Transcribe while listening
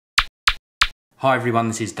Hi everyone,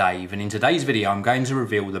 this is Dave, and in today's video I'm going to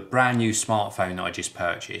reveal the brand new smartphone that I just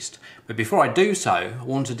purchased. But before I do so, I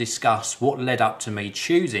want to discuss what led up to me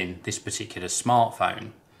choosing this particular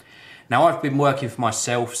smartphone. Now, I've been working for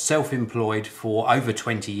myself, self-employed, for over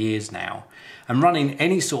 20 years now, and running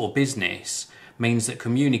any sort of business means that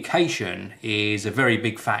communication is a very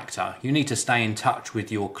big factor. You need to stay in touch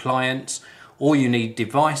with your clients, or you need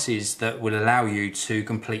devices that will allow you to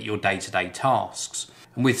complete your day-to-day tasks.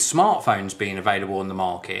 And with smartphones being available on the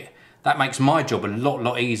market, that makes my job a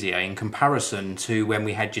lot easier in comparison to when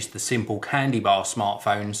we had just the simple candy bar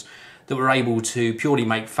smartphones that were able to purely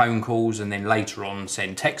make phone calls and then later on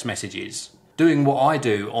send text messages. Doing what I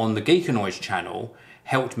do on the Geekanoids channel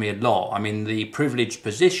helped me a lot. I'm in the privileged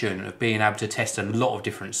position of being able to test a lot of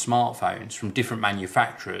different smartphones from different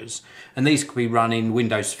manufacturers, and these could be running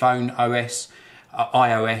Windows Phone OS,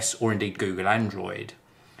 iOS, or indeed Google Android.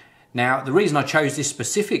 Now, the reason I chose this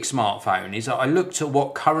specific smartphone is that I looked at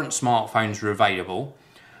what current smartphones were available.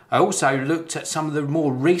 I also looked at some of the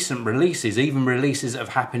more recent releases, even releases that have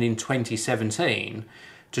happened in 2017,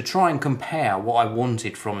 to try and compare what I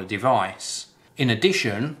wanted from a device. In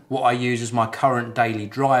addition, what I use as my current daily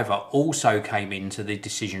driver also came into the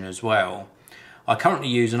decision as well. I currently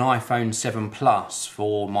use an iPhone 7 Plus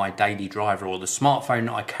for my daily driver, or the smartphone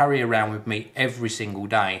that I carry around with me every single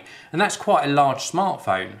day, and that's quite a large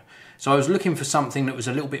smartphone. So I was looking for something that was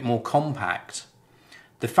a little bit more compact.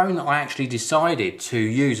 The phone that I actually decided to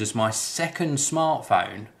use as my second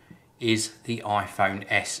smartphone is the iPhone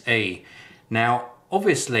SE. Now,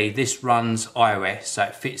 obviously this runs iOS, so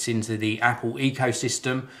it fits into the Apple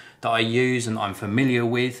ecosystem that I use and I'm familiar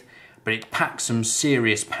with, but it packs some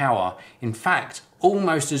serious power. In fact,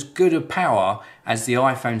 almost as good a power as the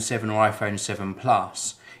iPhone 7 or iPhone 7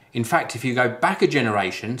 Plus. In fact, if you go back a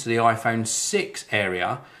generation to the iPhone 6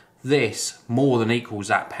 area, this more than equals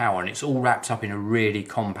that power, and it's all wrapped up in a really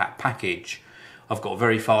compact package. I've got a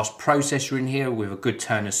very fast processor in here with a good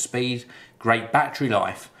turn of speed, great battery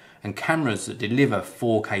life, and cameras that deliver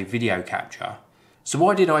 4K video capture. So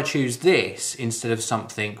why did I choose this instead of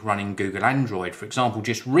something running Google Android? For example,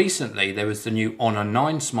 just recently there was the new Honor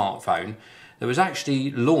 9 smartphone that was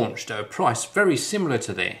actually launched at a price very similar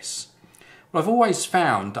to this. Well, I've always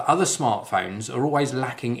found that other smartphones are always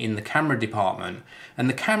lacking in the camera department, and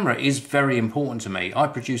the camera is very important to me. I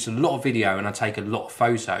produce a lot of video and I take a lot of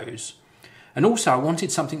photos. And also I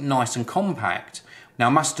wanted something nice and compact. Now, I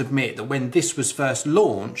must admit that when this was first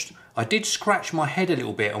launched, I did scratch my head a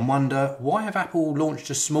little bit and wonder, why have Apple launched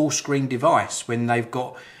a small screen device when they've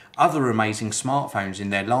got other amazing smartphones in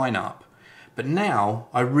their lineup? But now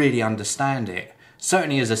I really understand it.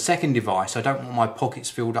 Certainly as a second device, I don't want my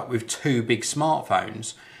pockets filled up with two big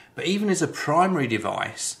smartphones, but even as a primary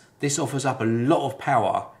device, this offers up a lot of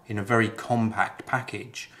power in a very compact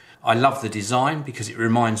package. I love the design because it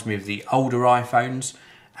reminds me of the older iPhones,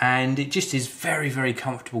 and it just is very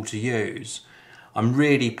comfortable to use. I'm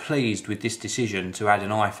really pleased with this decision to add an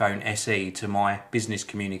iPhone SE to my business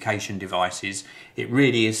communication devices. It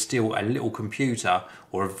really is still a little computer,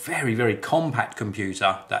 or a very compact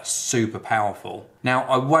computer that's super powerful. Now,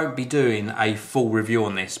 I won't be doing a full review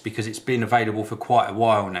on this because it's been available for quite a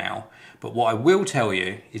while now, but what I will tell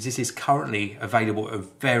you is this is currently available at a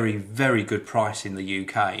very good price in the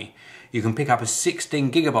UK. You can pick up a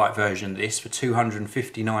 16GB version of this for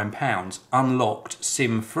 £259, unlocked,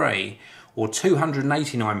 SIM-free, or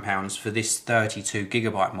 £289 for this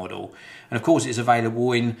 32GB model. And of course it's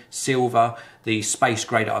available in silver, the space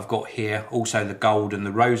grey that I've got here, also the gold and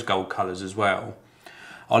the rose gold colours as well.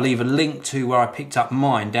 I'll leave a link to where I picked up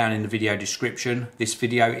mine down in the video description. This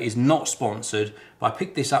video is not sponsored, but I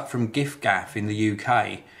picked this up from giffgaff in the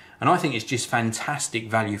UK, and I think it's just fantastic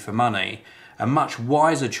value for money. A much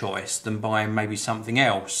wiser choice than buying maybe something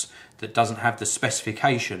else that doesn't have the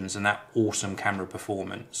specifications and that awesome camera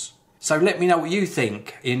performance. So let me know what you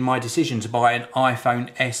think in my decision to buy an iPhone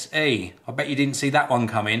SE. I bet you didn't see that one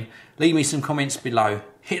coming. Leave me some comments below,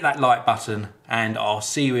 hit that like button, and I'll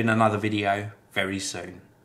see you in another video very soon.